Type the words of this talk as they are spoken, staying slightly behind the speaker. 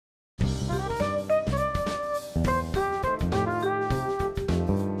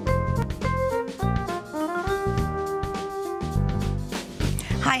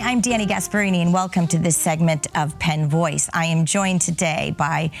I'm Dani Gasparini, and welcome to this segment of Penn Voice. I am joined today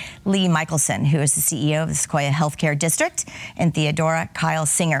by Lee Michelson, who is the CEO of the Sequoia Healthcare District, and Theodora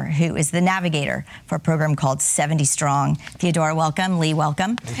Kyle-Singer, who is the Navigator for a program called 70 Strong. Theodora, welcome. Lee,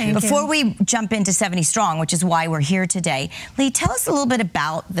 welcome. Thank you. Before we jump into 70 Strong, which is why we're here today, Lee, tell us a little bit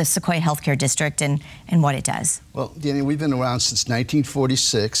about the Sequoia Healthcare District and what it does. Well, Dani, we've been around since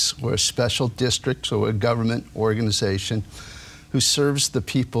 1946. We're a special district, so we're a government organization who serves the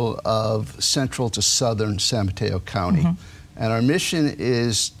people of central to southern San Mateo County. And our mission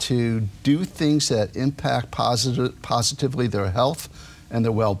is to do things that impact positively their health and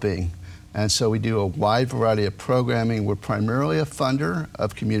their well-being. And so we do a wide variety of programming. We're primarily a funder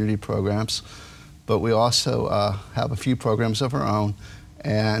of community programs, but we also have a few programs of our own.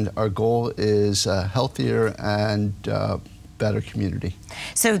 And our goal is a healthier and better community.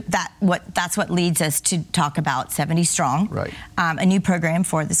 So that's what leads us to talk about 70 Strong, right? A new program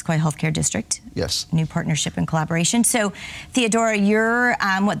for the Sequoia Healthcare District. Yes. New partnership and collaboration. So, Theodora, you're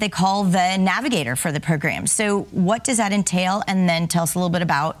what they call the Navigator for the program. So, what does that entail? And then tell us a little bit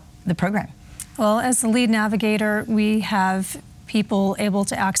about the program. Well, as the lead navigator, we have people able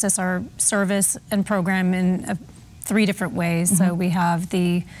to access our service and program in 3 different ways. So we have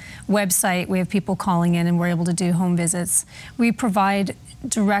the website, we have people calling in, and we're able to do home visits. We provide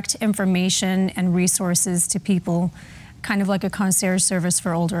direct information and resources to people, kind of like a concierge service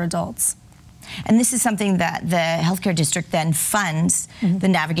for older adults. And this is something that the healthcare district then funds the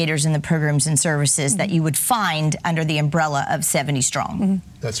navigators and the programs and services that you would find under the umbrella of 70 Strong.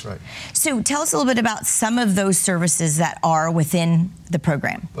 That's right. So tell us a little bit about some of those services that are within the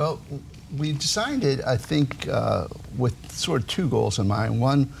program. Well, we designed it, I think, with sort of 2 goals in mind.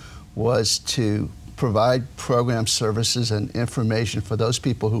 One was to provide program services and information for those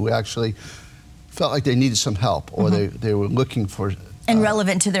people who actually felt like they needed some help, or they were looking for... And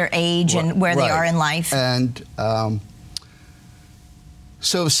relevant to their age and where they are in life. And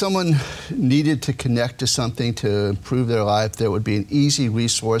so if someone needed to connect to something to improve their life, there would be an easy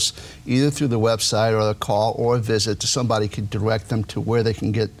resource, either through the website or a call or a visit, to somebody could direct them to where they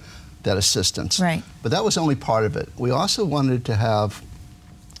can get that assistance. Right. But that was only part of it. We also wanted to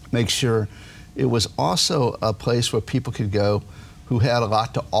make sure it was also a place where people could go who had a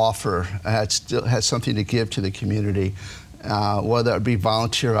lot to offer, had something to give to the community, whether it be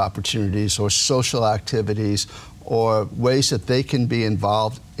volunteer opportunities or social activities or ways that they can be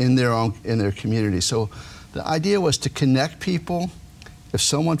involved in their community. So the idea was to connect people. If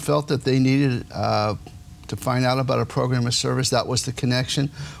someone felt that they needed to find out about a program or service, that was the connection.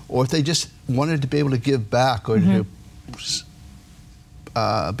 Or if they just wanted to be able to give back or to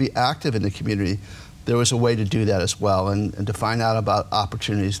be active in the community, there was a way to do that as well, and to find out about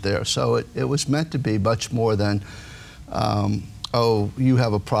opportunities there. So it was meant to be much more than, oh, you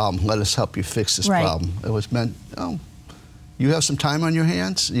have a problem, let us help you fix this problem. It was meant, oh, you have some time on your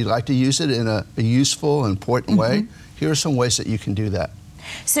hands, you'd like to use it in a useful and important way, here are some ways that you can do that.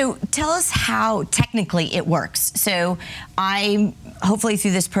 So tell us how technically it works. So hopefully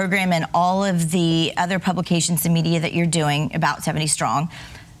through this program and all of the other publications and media that you're doing about 70 Strong,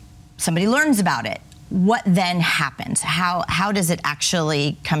 somebody learns about it. What then happens? How does it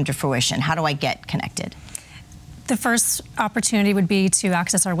actually come to fruition? How do I get connected? The first opportunity would be to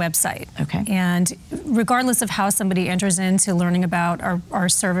access our website. Okay. And regardless of how somebody enters into learning about our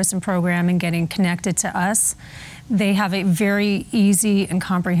service and program and getting connected to us, they have a very easy and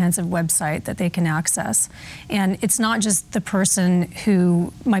comprehensive website that they can access. And it's not just the person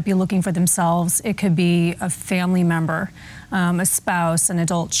who might be looking for themselves. It could be a family member, a spouse, an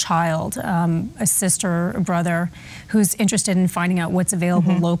adult child, a sister, a brother who's interested in finding out what's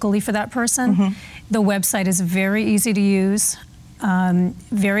available locally for that person. The website is very easy to use.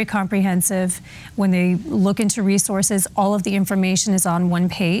 Very comprehensive. When they look into resources, all of the information is on one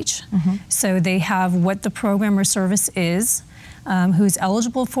page. So they have what the program or service is, who's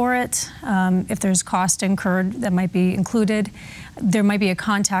eligible for it, if there's cost incurred that might be included. There might be a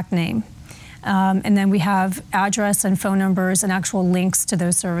contact name. And then we have address and phone numbers and actual links to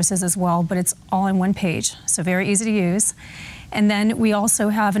those services as well, but it's all on one page, so very easy to use. And then we also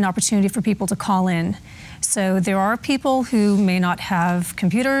have an opportunity for people to call in. So there are people who may not have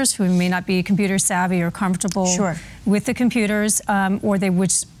computers, who may not be computer savvy or comfortable with the computers, or they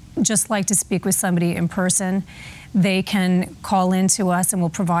would just like to speak with somebody in person. They can call in to us and we'll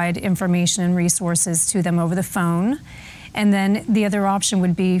provide information and resources to them over the phone. And then the other option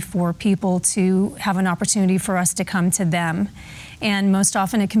would be for people to have an opportunity for us to come to them. And most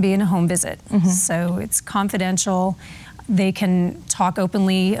often it can be in a home visit. So it's confidential. They can talk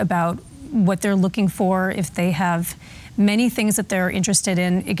openly about what they're looking for. If they have many things that they're interested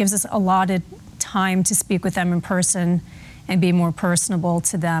in. It gives us a lot of time to speak with them in person and be more personable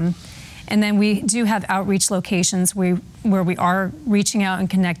to them. And then we do have outreach locations where we are reaching out and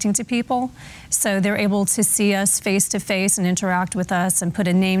connecting to people. So they're able to see us face to face and interact with us and put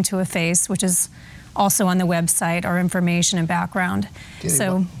a name to a face, which is also on the website, our information and background.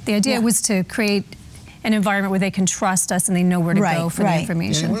 So the idea was to create an environment where they can trust us and they know where to go for the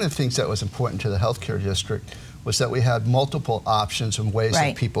information. And one of the things that was important to the healthcare district was that we had multiple options and ways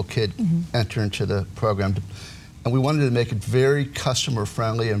that people could enter into the program. And we wanted to make it very customer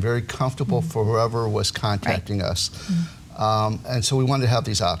friendly and very comfortable for whoever was contacting us. And so we wanted to have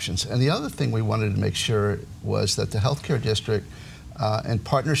these options. And the other thing we wanted to make sure was that the healthcare district, in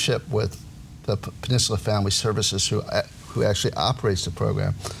partnership with the Peninsula Family Services, who actually operates the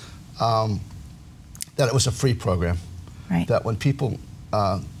program, that it was a free program. That when people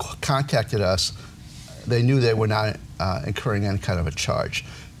contacted us, they knew they were not incurring any kind of a charge.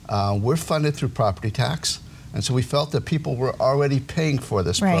 We're funded through property tax. And so we felt that people were already paying for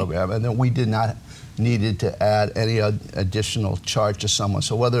this program, and that we did not needed to add any additional charge to someone.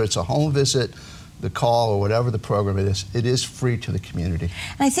 So whether it's a home visit, the call, or whatever the program it is free to the community.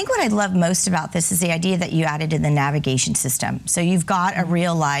 And I think what I love most about this is the idea that you added in the navigation system. So you've got a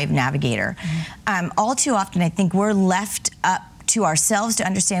real live navigator. All too often, I think we're left up to ourselves to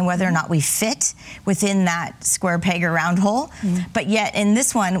understand whether or not we fit within that square peg or round hole. But yet in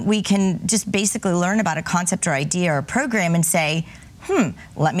this one, we can just basically learn about a concept or idea or a program and say,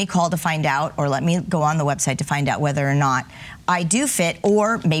 let me call to find out, or let me go on the website to find out whether or not I do fit,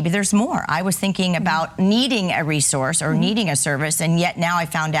 or maybe there's more. I was thinking about needing a resource or needing a service, and yet now I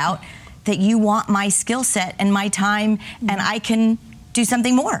found out that you want my skill set and my time, and I can do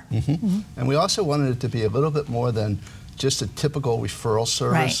something more. And we also wanted it to be a little bit more than just a typical referral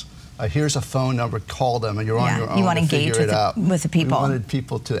service. Here's a phone number, call them, and you're on your own. You want to engage with the people. We wanted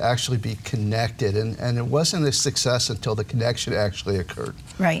people to actually be connected, and it wasn't a success until the connection actually occurred.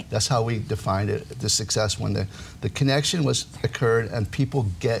 That's how we defined it, the success, when the connection occurred and people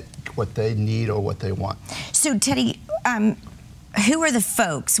get what they need or what they want. So Teddy, who are the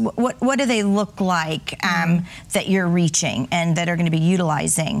folks? What do they look like that you're reaching and that are going to be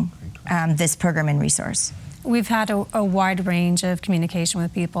utilizing this program and resource? We've had a wide range of communication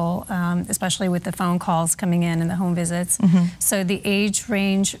with people, especially with the phone calls coming in and the home visits. So the age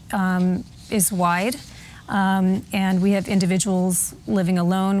range is wide, and we have individuals living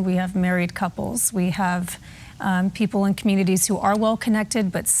alone, we have married couples, we have people in communities who are well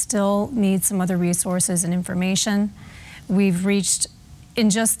connected but still need some other resources and information. We've reached, in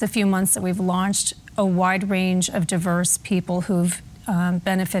just the few months that we've launched, a wide range of diverse people who've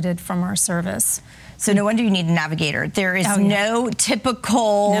benefited from our service. So no wonder you need a navigator. There is no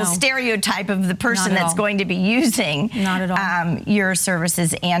typical stereotype of the person that's going to be using your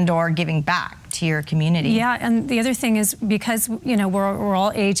services and or giving back to your community. Yeah, and the other thing is, because we're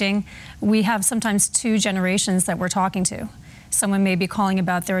all aging, we have sometimes two generations that we're talking to. Someone may be calling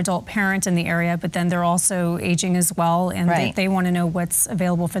about their adult parent in the area, but then they're also aging as well, and they want to know what's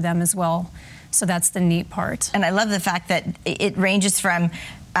available for them as well. So that's the neat part. And I love the fact that it ranges from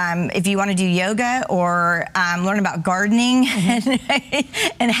if you want to do yoga or learn about gardening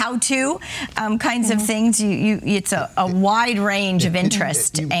and how-to kinds of things, it's a wide range of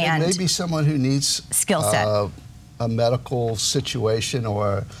interest. It may be someone who needs skill set, a medical situation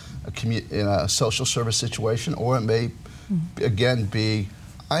or a social service situation, or it may again be,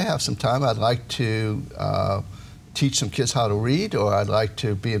 I have some time, I'd like to teach some kids how to read, or I'd like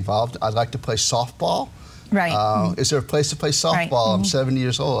to be involved, I'd like to play softball. Is there a place to play softball? I'm 70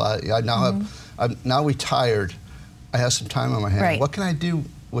 years old. I'm now retired. I have some time on my hands. What can I do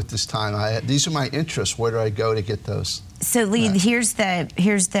with this time? These are my interests. Where do I go to get those? So Lee, here's the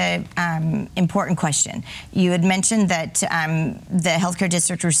important question. You had mentioned that the healthcare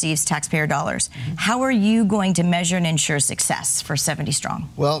district receives taxpayer dollars. How are you going to measure and ensure success for 70 Strong?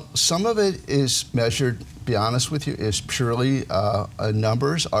 Well, some of it is measured, be honest with you, is purely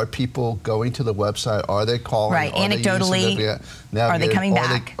numbers. Are people going to the website? Are they calling? Anecdotally, are they coming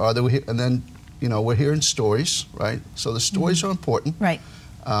back? And then, we're hearing stories, right? So the stories are important.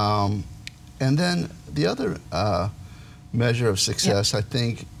 And then the other measure of success, I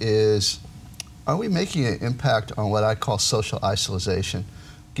think, is, are we making an impact on what I call social isolation?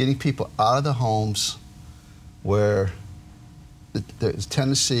 Getting people out of the homes where there's a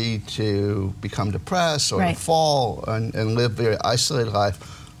tendency to become depressed or to fall and live a very isolated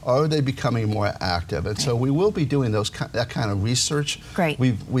life. Are they becoming more active? And so we will be doing that kind of research.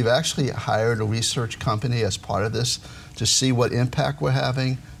 We've actually hired a research company as part of this to see what impact we're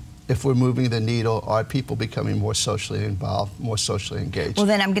having if we're moving the needle, are people becoming more socially involved, more socially engaged? Well,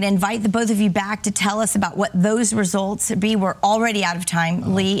 then I'm going to invite the both of you back to tell us about what those results be. We're already out of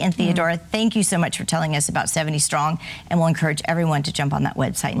time. Lee and Theodora, thank you so much for telling us about 70 Strong, and we'll encourage everyone to jump on that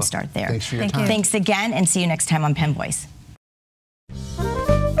website and start there. Thanks for your time. Thanks again, and see you next time on Penn Voice.